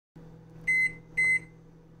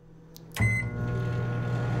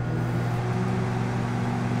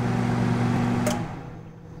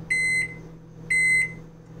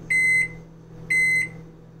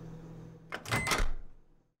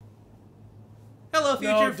Hello,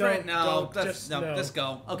 future friend. Just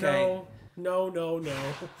go. Okay. No.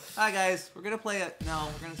 Hi guys, we're gonna play it. No,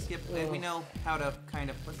 we're gonna skip. We know how to kind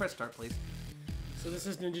of. Let's press start, please. So this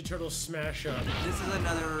is Ninja Turtles Smash Up. This is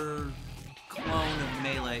another clone of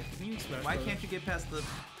Melee. Why Brother. can't you get past the?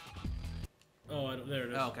 Oh, there it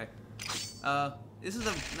is. Oh, okay. This is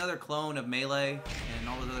another clone of Melee and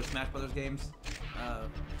all those other Smash Brothers games. I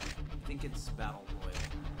think it's Battle Royale.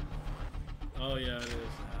 Oh yeah, it is.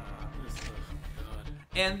 God.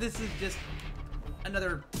 And this is just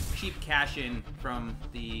another cheap cash-in from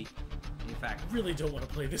the. In fact, I really don't want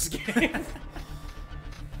to play this game.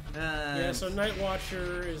 Yeah, so Night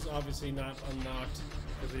Watcher is obviously not unlocked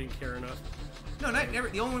because we didn't care enough. No, never.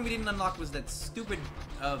 The only one we didn't unlock was that stupid.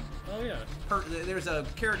 Oh yeah. There's a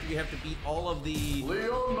character you have to beat all of the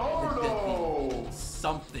Leonardo!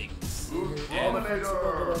 somethings.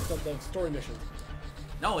 The story mission.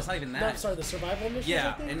 No, it's not even that. No, sorry, the survival mission.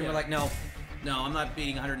 Yeah, and we're like, no, I'm not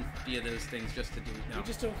beating 150 of those things just to do. No. We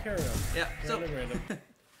just don't care enough. Yeah. Random.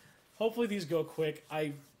 Hopefully these go quick.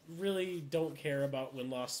 I really don't care about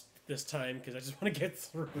win-loss this time because I just want to get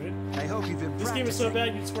through it. I hope you've been This game is so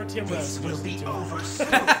bad you'd score TM This will be over soon.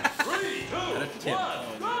 3, 2,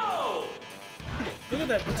 1, go! Look at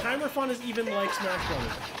that. The timer font is even like Smash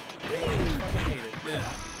Brothers. I fucking hate it. Yeah.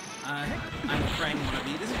 I'm a Krang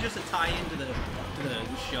wannabe. This is just a tie-in to the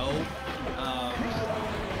show.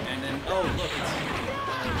 And then, oh look, it's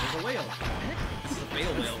there's a whale. This is a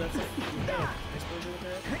fatal whale. That's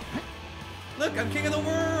Look, I'm king of the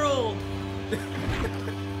world.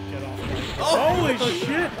 Get off. Oh, Holy look.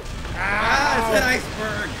 shit! It's an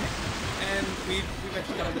iceberg. And we've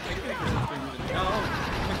actually got the picture.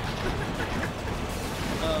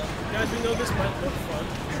 Guys, we know this might look fun.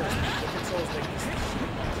 The controls make this.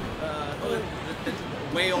 The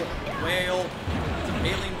whale. It's a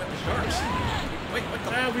alien with the sharks. Wait, what the?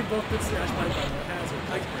 We both been smashed by the hazard.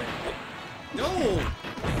 Iceberg. No!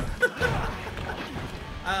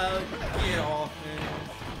 Get off.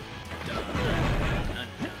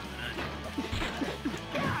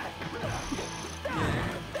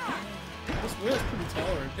 This whale's pretty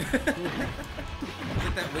tolerant. Get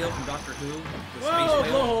that whale from Doctor Who? The Whoa, space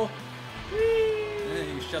whale? blowhole! And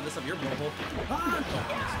you shove this up your blowhole. Ah,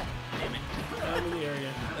 damn it. I'm in the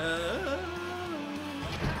area.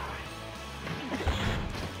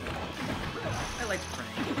 I like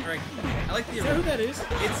Krang. Right. I like the. Is that who that is?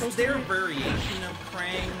 It's their variation of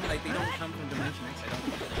Krang. Like, they don't come from Dimension X, I don't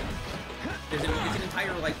think. It's an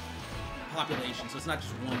entire, like, population, so it's not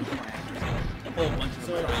just one Krang. There's a whole bunch of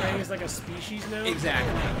them. So Krang is like a species now?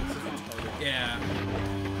 Exactly. Yeah.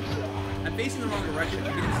 I'm facing the wrong direction.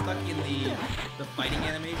 I'm getting stuck in the fighting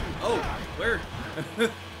animation. Oh, where?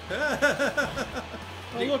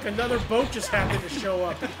 Oh look, another boat just happened to show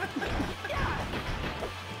up.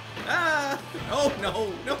 Ah! Oh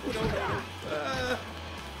no! Oh no!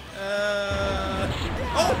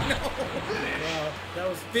 Wow, that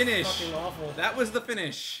was Finish. fucking awful. That was the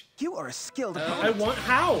finish. You are a skilled I want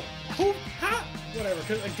how? Who? How? Whatever.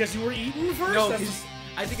 Because you were eating first. No, That's just-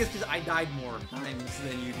 I think it's because I died more times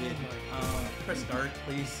than you did. Press start,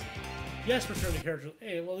 please. Yes, return the character.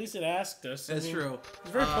 Hey, well at least it asked us. That's true.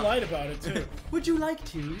 It's very polite about it too. Would you like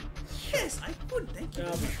to? Yes, I would. Thank you.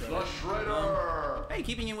 I'll be The sure. Shredder! Hey,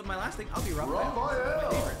 keeping in with my last thing, I'll be Raphael.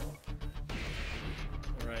 Raphael! My favorite.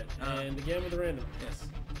 Alright, and again with the random. Yes.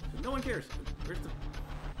 No one cares. Where's the?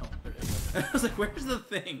 Oh, there it is. I was like, where's the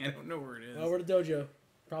thing? I don't know where it is. Oh, we're the dojo.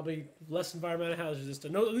 Probably less environmental hazards this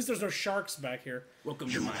time. No, at least there's no sharks back here. Welcome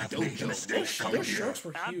to my dojo. Those sharks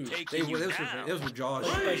were huge. Those were Jaws.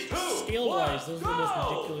 Like, scale-wise, those are the most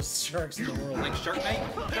ridiculous sharks in the world. Like Shark Night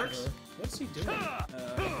sharks? What's he doing?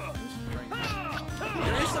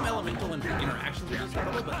 There is some elemental interactions with this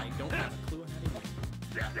turtle, but I don't have a clue how to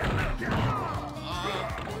do it.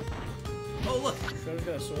 Oh, look! Shredder's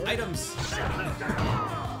got a sword? Items! I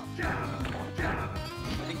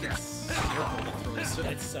think it's circle that throws.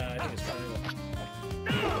 It's, I think it's triangle.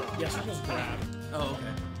 Yeah, circle's grab. Oh,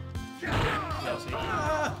 okay. Yeah, see?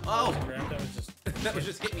 Oh! Grab, that was just... That was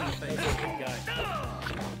just hitting me in the That was face. just a good guy.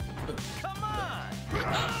 Come on!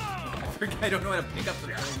 I don't know how to pick up the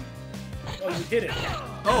thing. Oh, you hit it.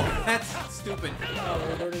 Oh, that's stupid. Oh,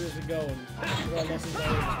 we're learning as we go, and we're all lessons all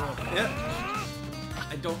over as well. Yep.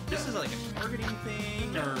 I don't. This is like a targeting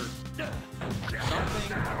thing or something.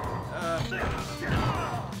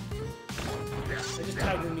 I just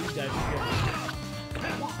tied your knee dive.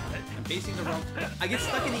 I'm facing the wrong. I get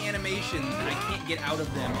stuck in the animation and I can't get out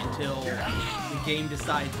of them until the game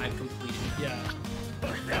decides I've completed it. Yeah.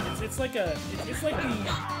 It's like a. It's like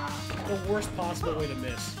the worst possible way to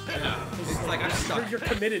miss. Yeah. It's like I'm stuck. You're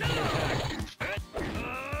committed to your attack.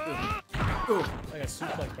 Ooh. I got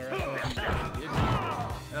suplex by right.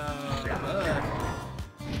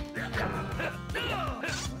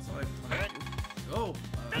 Oh.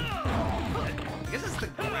 I guess it's the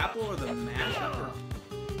grapple or the mash up. Or...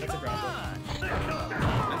 That's a grapple.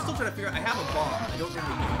 I'm still trying to figure out. I have a bomb. I don't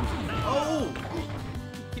remember using it. Oh!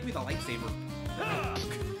 Give me the lightsaber.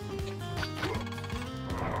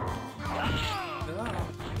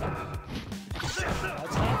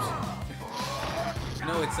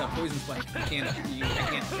 No, it's a poison spike. I can't. I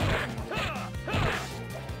can't.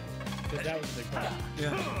 Because that was a big problem.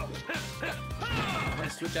 Yeah. I'm gonna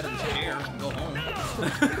switch out of this chair and go home.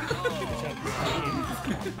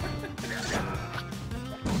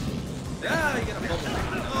 Ah, you get a bubble.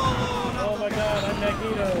 Oh my god, I'm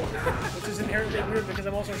Magneto. Which is inherently weird because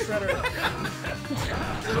I'm also Shredder.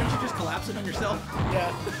 So don't you just collapse it on yourself?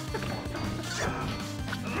 Yeah.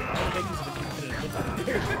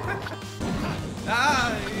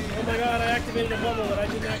 Ah! Oh my god, I activated a bubble that I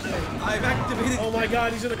didn't activate. I've activated. Oh my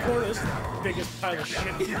god, he's in the corner. This is the biggest pile of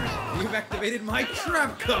shit. You've activated my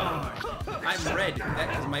trap card. I'm red. That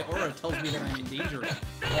because my aura tells me that I'm in danger.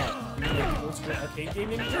 Oh, you mean like the old school arcade game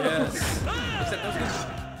names? Yes. Except those games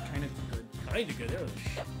are kind of good. Kinda good. They were the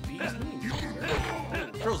bees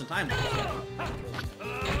knees. Frozen time.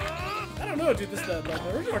 I don't know, dude. This the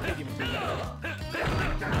original arcade game was pretty good.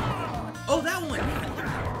 Oh, that one. I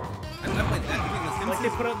played that. Like they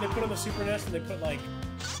put on the Super NES and they put like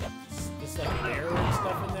this like air and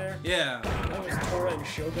stuff in there. Yeah. That was Tora and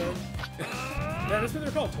Shogun. Yeah, that's what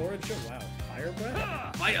they're called. Tora and Shogun. Wow. Fire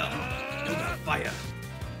breath? Fire. You got fire.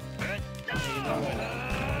 You know what?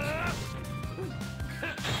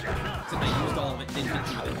 Except I used all of it, didn't hit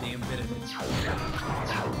you with a damn bit of it.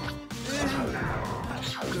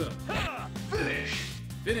 Finish.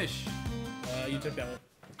 Finish. You took that one.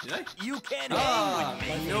 Did I? You can't Ah,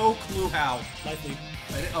 hang with me. no clue how. Life lead.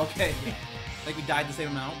 Okay. Like we died the same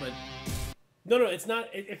amount, but... No, it's not.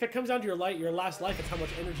 If it comes down to your last life, it's how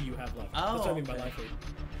much energy you have left. Oh, That's what I mean by okay. life lead.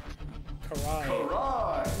 Karai.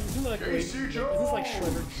 Alright. Isn't that like Casey is this like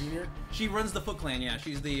Shredder Jr.? She runs the Foot Clan, yeah.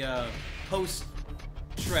 She's the host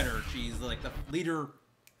Shredder. She's like the leader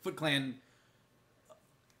Foot Clan.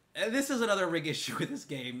 This is another big issue with this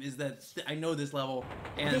game, is that I know this level,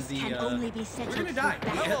 and This can only be set we're up gonna die. for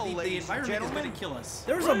The battle, environment ladies is and gonna gentlemen. kill us.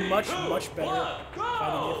 There was a much better fighting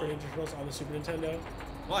game for Intergrowth on the Super Nintendo,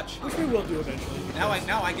 Watch. which we will do eventually. Now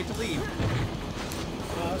I get to leave.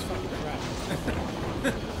 Oh, that's fucking crap.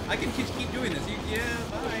 I can keep doing this. Yeah,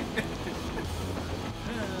 bye.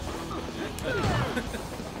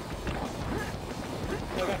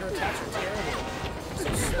 I got her attacks were terrible. So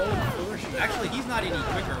slow and flourishing. Actually, he's not any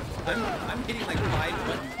quicker. I'm hitting like 5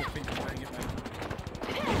 buttons to try to get my...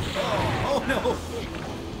 Oh no!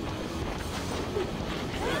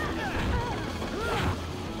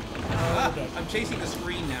 Ah, I'm chasing the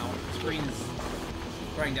screen now. The screen is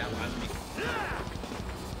trying to outlast me.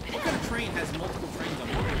 What kind of train has multiple trains on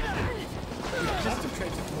it? Just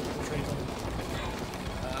multiple trains on it.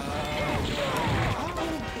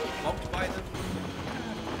 Bumped by the...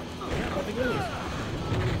 Nothing lose.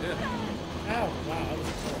 Yeah. Ow, wow, that was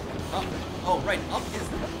Up. Oh, right. Up is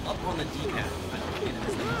up on the D-pad.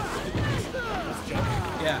 That's jump.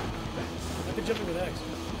 Yeah. I've been jumping with X.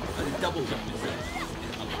 The double jump is up.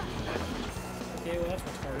 Okay, well that's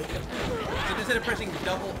retarded. So instead of pressing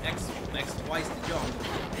double X twice to jump,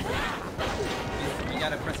 you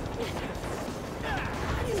gotta press it.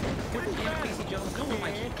 God damn it, Casey Jones. No one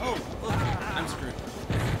likes you. Oh, look. I'm screwed.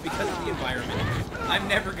 Because of the environment. I'm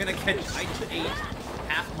never gonna catch 8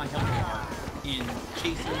 half my health bar in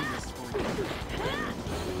chasing this screen.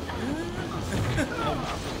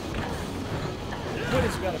 What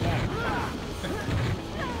has got it back?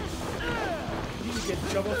 You just get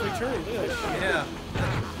jump off return. Look at that shit. Yeah.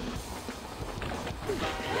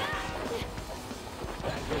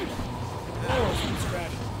 Oh, speed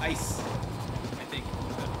scratch. Ice. I think.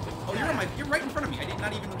 Oh, you're right in front of me. I did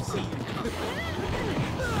not even see you.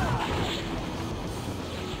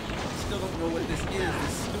 I still don't know what this is.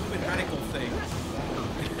 This stupid radical thing.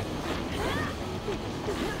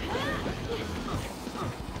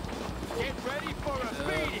 Get ready for a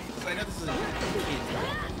feed. So I know this is a kids.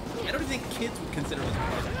 I don't think kids would consider this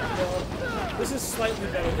part. Well, this is slightly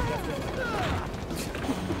better than Death Note.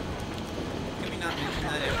 Can we not mention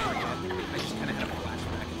that ever again? I just kind of had a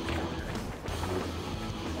flashback.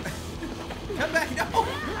 Come back! No!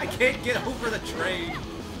 I can't get over the train.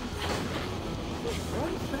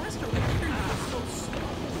 Run faster! You're so slow.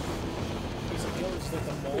 Casey Jones like a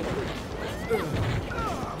mole.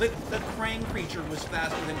 The Krang creature was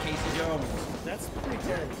faster than Casey Jones. That's pretty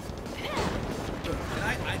terrible.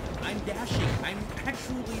 And I'm dashing. I'm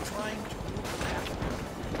actually trying to move fast.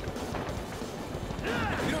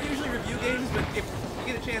 We don't usually review games, but if you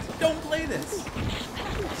get a chance, don't play this.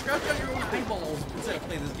 Scratch out your own eyeballs instead of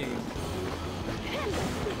playing this game.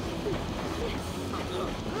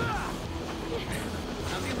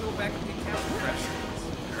 I'm gonna go back and get counter pressure.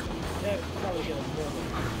 Yeah, probably get a more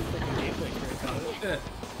freaking gameplay experience out of it.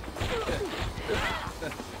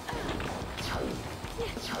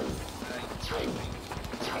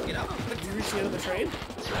 Get up. Did you reach the end of the train? I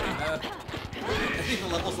think the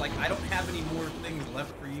level's like, I don't have any more things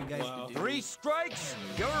left for you guys to do. 3 strikes,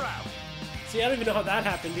 you're out. See, I don't even know how that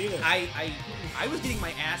happened either. I was getting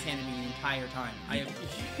my ass handed me the entire time. I have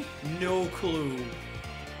no clue.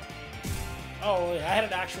 Oh, I had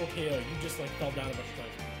an actual KO. You just like fell down a bunch of times.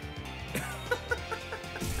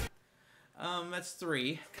 That's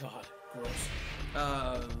 3. God, gross.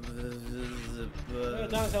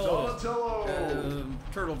 Donatello.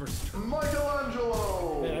 Turtle versus Turtle.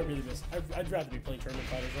 Michelangelo. Man, I really miss. I'd rather be playing Tournament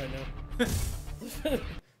Fighters right now. This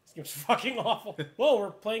game's fucking awful. Whoa,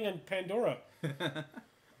 we're playing on Pandora.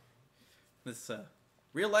 This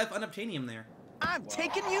real life unobtainium there. I'm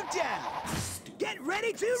taking you down. Get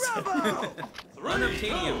ready to rumble.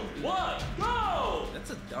 Unobtainium. 2, 1, go! That's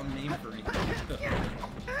a dumb name for me. Come here.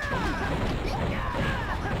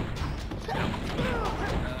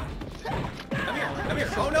 Come here.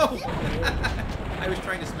 Oh no! I was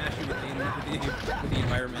trying to smash you with the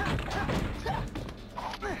environment.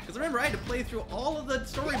 Because remember, I had to play through all of the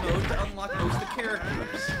story modes to unlock most of the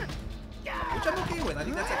characters. Which I'm okay with. I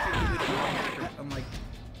think that's actually a good character. Unlike,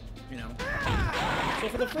 you know. So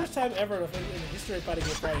for the first time ever in the history of fighting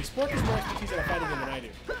game Friday, Spork has more expertise in a fighting game than I do.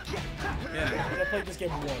 Yeah. And I played this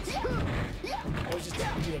game once. I was just,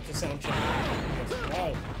 to sound check.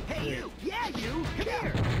 Wow. Hey you. Yeah you. Come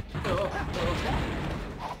here.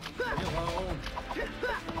 Leave me alone.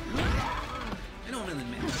 I know I'm in the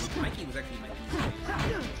mid. Mikey was actually my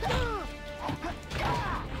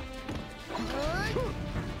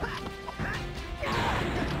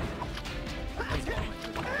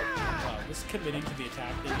Wow, this committing to the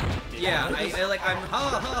attack thing. Yeah, I'm I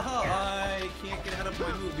can't get out of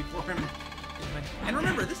my move before I'm. And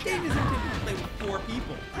remember, this game is intended to play with 4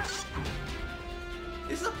 people.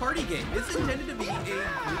 This is a party game. It's intended to be a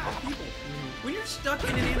group of people. When you're stuck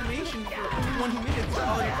in an animation for 20 minutes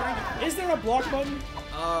while you're trying to. Is there a block button?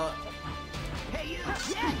 Hey you.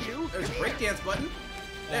 Yeah you. There's a breakdance button.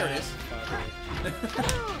 There it is.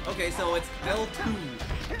 Okay, so it's L2.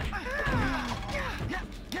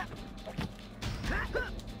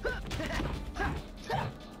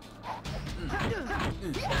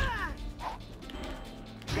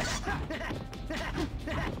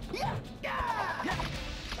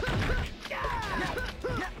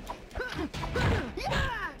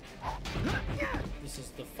 This is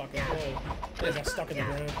the fucking blow. I got stuck in the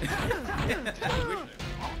ground.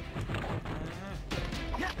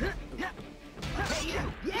 Hey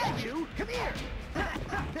you. Yeah you. Come here.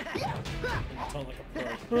 Taunt like a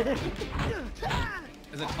pro.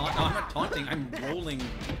 Is it taunt? No, I'm not taunting. I'm rolling.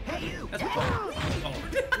 Hey you. That's fun. Oh.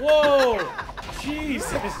 Whoa!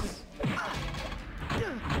 Jesus!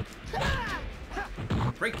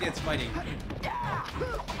 Breakdance fighting.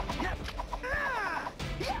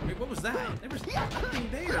 Wait, what was that? There was nothing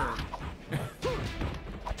there.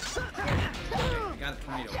 Okay, got a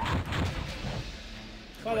tornado.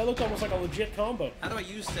 Wow, that looked almost like a legit combo. How do I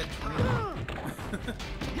use said tornado?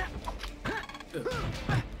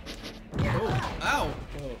 Oh, ow!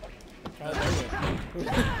 Oh.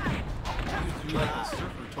 You like the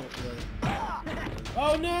surfer tornado.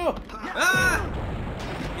 Oh no! Ah!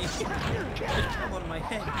 Just fell on my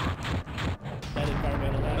head. That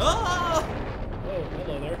environmental lag. Oh! Oh,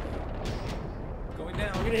 hello there. Going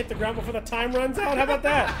down. We're gonna hit the ground before the time runs out. How about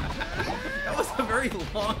that? That was a very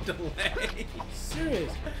long delay.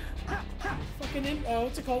 Serious. Fucking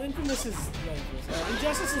what's it called? Infamous is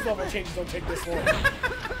Injustice's level changes don't take this long.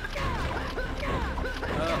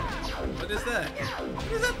 What is that?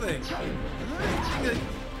 What is that thing? I'm gonna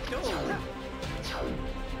go.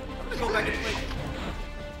 I'm gonna go back and play.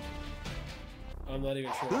 I'm not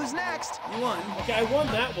even sure. Who's next? You won. Okay, I won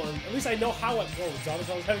that one. At least I know how it goes.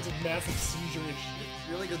 Honestly, I was having some massive seizure and shit.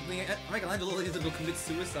 Really? Because Michelangelo is going to commit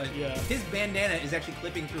suicide. Yeah. His bandana is actually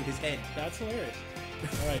clipping through his head. That's hilarious.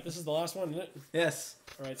 Alright, this is the last one, isn't it? Yes.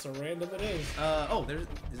 Alright, so random it is. Oh,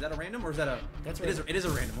 is that a random or is that a? That's random. It is a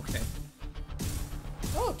random. Okay.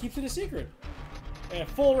 Oh, it keeps it a secret. Yeah,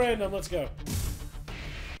 full random. Let's go.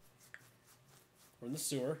 We're in the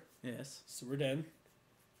sewer. Yes. Sewer den.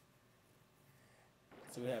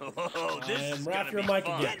 See what happens. Oh, this is And wrap gonna your be mic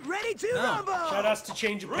fun. again. Get ready to No. rumble! Shout outs to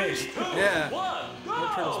change of pace. Yeah. One, More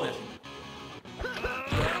turtle go!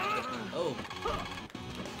 smashing. Oh.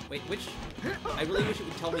 Wait, which? I really wish it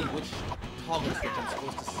would tell me which toggle switch I'm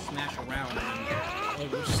supposed to smash around.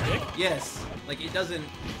 Like which stick? Yes. Like it doesn't.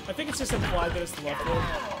 I think it's just implied that it's the left one.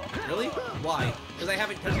 Really? Why? Because I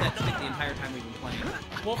haven't touched that stick the entire time we've been playing.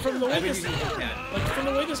 Well, from the way I've been this, using the D-pad. like from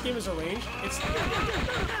the way this game is arranged,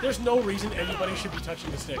 there's no reason anybody should be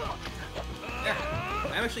touching the stick. Yeah.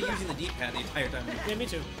 I'm actually using the D-pad the entire time. Yeah, me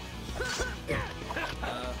too.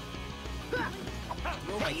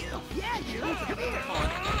 Throw my stuff. Yeah, you! Come on.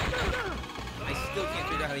 I still can't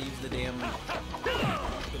figure out how to use the damn.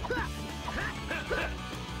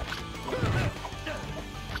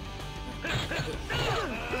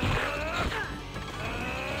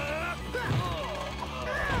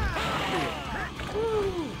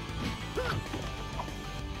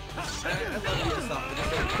 I love using stuff, but this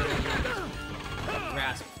is very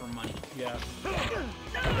grasp for money. Yeah.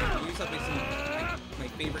 Ubisoft makes some my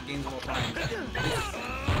favorite games of all time. This is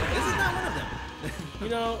not one of them. You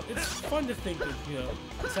know, it's fun to think that, you know,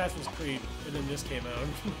 Assassin's Creed and then this came out.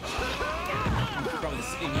 Probably the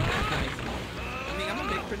same. I mean, I'm a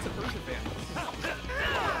big Prince of Persia fan.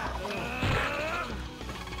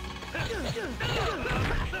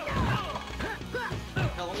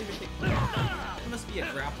 Hell, I'll even take. It must be a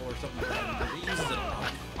grapple or something. He uses it a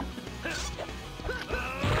lot.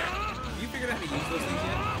 Have you figured out how to use those things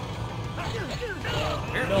yet?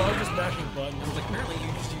 No, I'm just mashing I buttons. was like, apparently you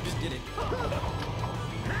just did it.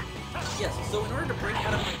 Yes, so in order to break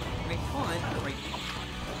out of my taunt, or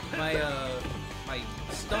my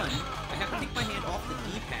stun, I have to take my hand off the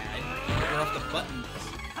D-pad, or off the buttons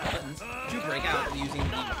to break out using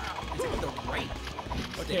the right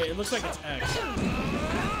stick. Okay, it looks like it's X.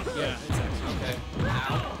 Yeah, it's X. Okay.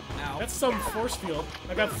 Ow. Ow. That's some force field.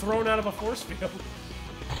 I got thrown out of a force field.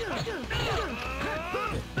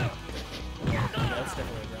 Yeah, that's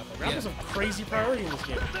definitely a grapple. Grapple's a crazy priority in this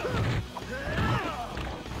game.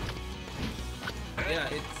 Yeah,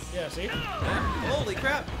 it's... Yeah, see? Holy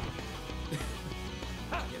crap!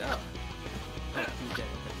 Get up. Oh, he's dead.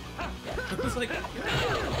 Okay. It's like...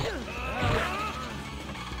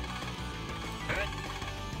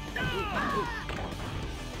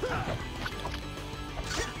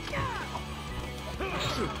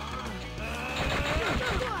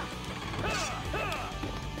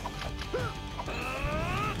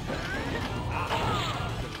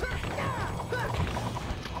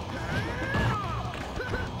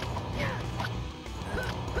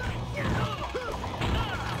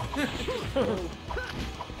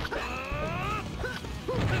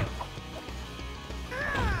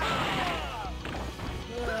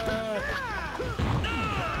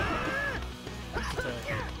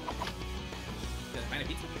 Find a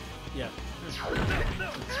pizza? Yeah.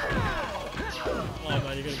 Oh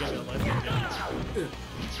man, you're gonna get me on life again.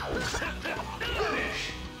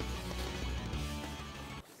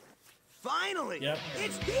 Finally! Yep.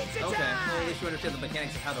 It's pizza Okay, time! well, at least you understand the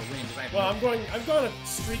mechanics of how to win, because I have Well, I've gone a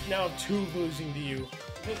streak now of 2 losing to you.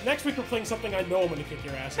 Next week we're playing something I know I'm gonna kick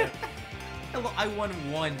your ass at. Hello, I won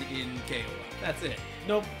 1 in KO. That's it.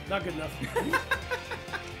 Nope, not good enough.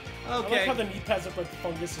 I like Okay. how the knee pads look like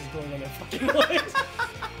fungus is growing on their fucking legs.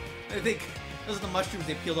 I think those are the mushrooms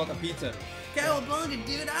they peeled off the pizza. Cowabunga,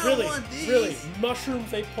 dude, I Really, don't want these. really,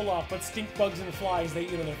 mushrooms they pull off, but stink bugs and flies they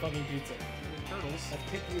eat on their fucking pizza. Turtles. That's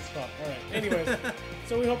picky as fuck. All right. Anyways,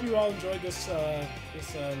 so we hope you all enjoyed this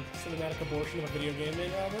cinematic abortion of a video game,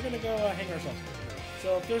 and we're gonna go hang ourselves.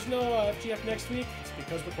 So if there's no FGF next week, it's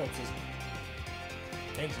because we're corpses.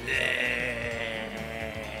 Thanks.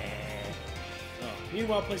 Oh.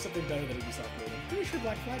 Meanwhile, play something better than Ubisoft made. I'm pretty sure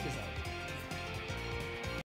Black Flag is out.